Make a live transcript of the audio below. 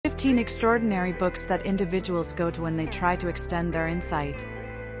13 extraordinary books that individuals go to when they try to extend their insight.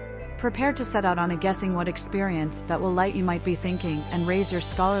 Prepare to set out on a guessing what experience that will light you might be thinking and raise your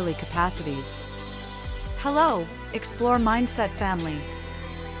scholarly capacities. Hello, Explore Mindset family.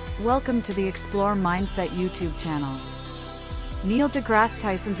 Welcome to the Explore Mindset YouTube channel. Neil deGrasse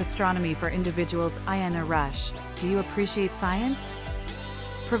Tyson's Astronomy for Individuals in a Rush. Do you appreciate science?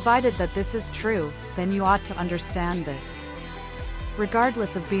 Provided that this is true, then you ought to understand this.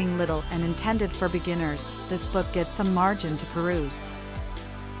 Regardless of being little and intended for beginners, this book gets some margin to peruse.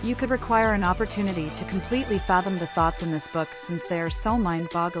 You could require an opportunity to completely fathom the thoughts in this book since they are so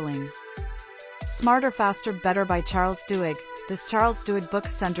mind-boggling. Smarter, Faster, Better by Charles Duhigg. This Charles Duhigg book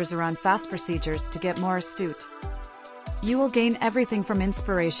centers around fast procedures to get more astute. You will gain everything from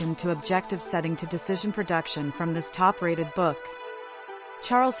inspiration to objective setting to decision production from this top-rated book.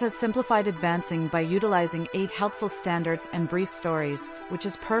 Charles has simplified advancing by utilizing 8 helpful standards and brief stories, which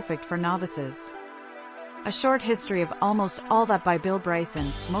is perfect for novices. A short history of almost all that by Bill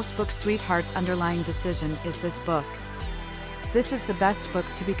Bryson, most book sweethearts' underlying decision is this book. This is the best book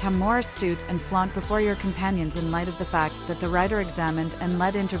to become more astute and flaunt before your companions in light of the fact that the writer examined and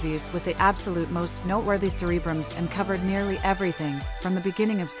led interviews with the absolute most noteworthy cerebrums and covered nearly everything, from the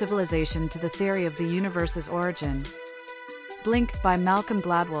beginning of civilization to the theory of the universe's origin. Blink by Malcolm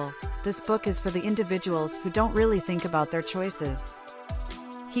Gladwell. This book is for the individuals who don't really think about their choices.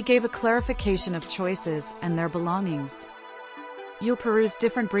 He gave a clarification of choices and their belongings. You'll peruse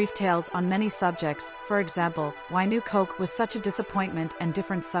different brief tales on many subjects, for example, why New Coke was such a disappointment and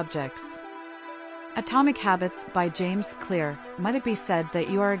different subjects. Atomic Habits by James Clear. Might it be said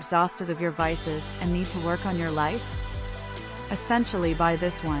that you are exhausted of your vices and need to work on your life? Essentially by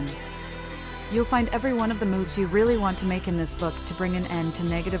this one. You'll find every one of the moves you really want to make in this book to bring an end to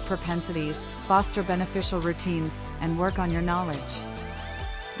negative propensities, foster beneficial routines, and work on your knowledge.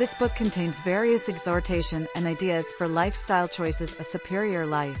 This book contains various exhortation and ideas for lifestyle choices, a superior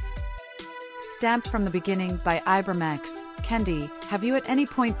life. Stamped from the Beginning by Ibram X. Kendi. Have you at any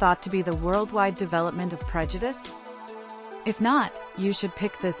point thought to be the worldwide development of prejudice? If not, you should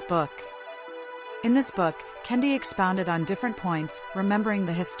pick this book. In this book, Kendi expounded on different points, remembering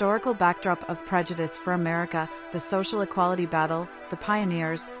the historical backdrop of prejudice for America, the social equality battle, the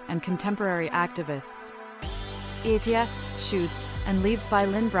pioneers, and contemporary activists. ETS, Shoots, and Leaves by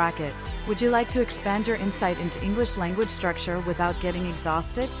Lynn Brackett. Would you like to expand your insight into English language structure without getting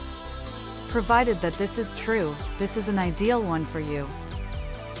exhausted? Provided that this is true, this is an ideal one for you.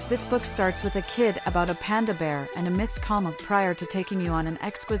 This book starts with a kid about a panda bear and a missed calm prior to taking you on an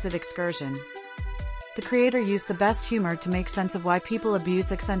exquisite excursion. The creator used the best humor to make sense of why people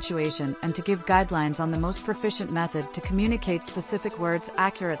abuse accentuation and to give guidelines on the most proficient method to communicate specific words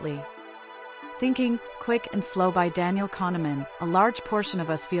accurately. Thinking, Quick and Slow by Daniel Kahneman. A large portion of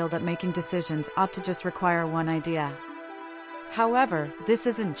us feel that making decisions ought to just require one idea. However, this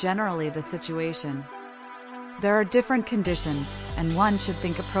isn't generally the situation. There are different conditions, and one should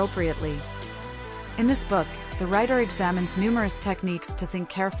think appropriately. In this book, the writer examines numerous techniques to think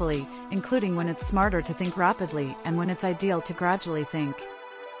carefully, including when it's smarter to think rapidly and when it's ideal to gradually think.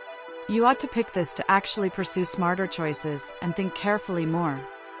 You ought to pick this to actually pursue smarter choices and think carefully more.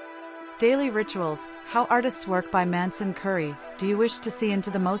 Daily Rituals, How Artists Work by Manson Curry. Do you wish to see into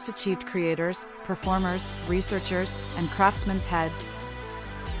the most achieved creators, performers, researchers, and craftsmen's heads?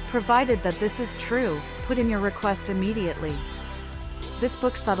 Provided that this is true, put in your request immediately. This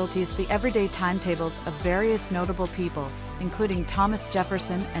book subtleties the everyday timetables of various notable people, including Thomas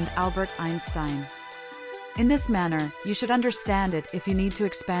Jefferson and Albert Einstein. In this manner, you should understand it if you need to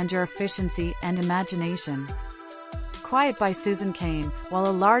expand your efficiency and imagination. Quiet by Susan Cain. While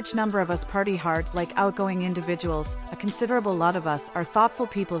a large number of us party hard like outgoing individuals, a considerable lot of us are thoughtful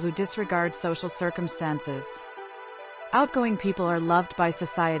people who disregard social circumstances. Outgoing people are loved by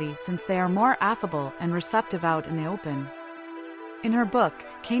society since they are more affable and receptive out in the open. In her book,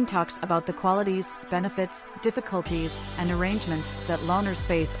 Cain talks about the qualities, benefits, difficulties, and arrangements that loners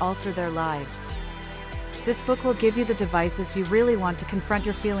face all through their lives. This book will give you the devices you really want to confront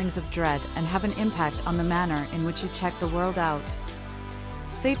your feelings of dread and have an impact on the manner in which you check the world out.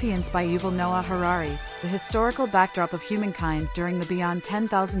 Sapiens by Yuval Noah Harari. The historical backdrop of humankind during the beyond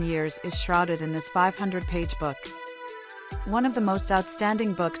 10,000 years is shrouded in this 500-page book. One of the most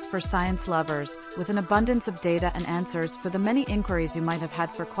outstanding books for science lovers, with an abundance of data and answers for the many inquiries you might have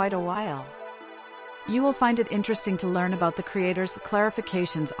had for quite a while. You will find it interesting to learn about the creator's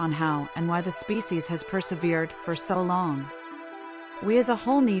clarifications on how and why the species has persevered for so long. We as a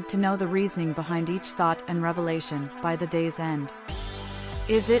whole need to know the reasoning behind each thought and revelation by the day's end.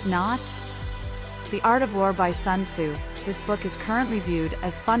 Is it not? The Art of War by Sun Tzu. this book is currently viewed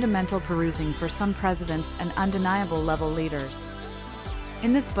as fundamental perusing for some presidents and undeniable level leaders.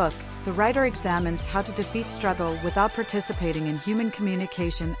 In this book, the writer examines how to defeat struggle without participating in human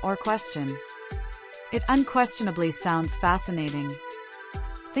communication or question. It unquestionably sounds fascinating.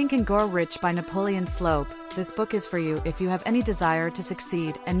 Think and Grow Rich by Napoleon Slope. This book is for you if you have any desire to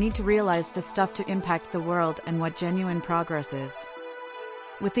succeed and need to realize the stuff to impact the world and what genuine progress is.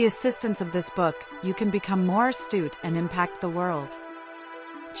 With the assistance of this book, you can become more astute and impact the world.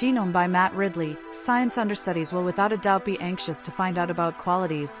 Genome by Matt Ridley. Science understudies will without a doubt be anxious to find out about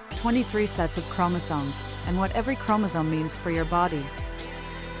qualities, 23 sets of chromosomes, and what every chromosome means for your body.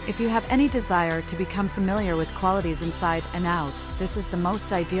 If you have any desire to become familiar with qualities inside and out, this is the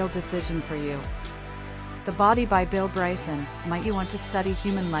most ideal decision for you. The Body by Bill Bryson. Might you want to study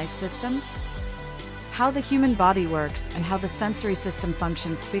human life systems? How the human body works and how the sensory system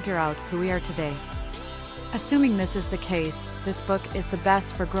functions figure out who we are today. Assuming this is the case, this book is the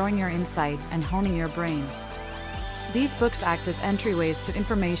best for growing your insight and honing your brain. These books act as entryways to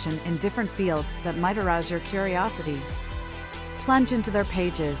information in different fields that might arouse your curiosity. Plunge into their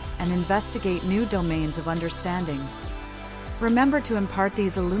pages and investigate new domains of understanding. Remember to impart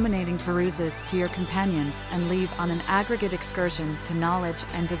these illuminating peruses to your companions and leave on an aggregate excursion to knowledge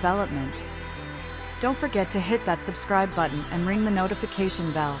and development. Don't forget to hit that subscribe button and ring the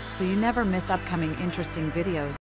notification bell so you never miss upcoming interesting videos.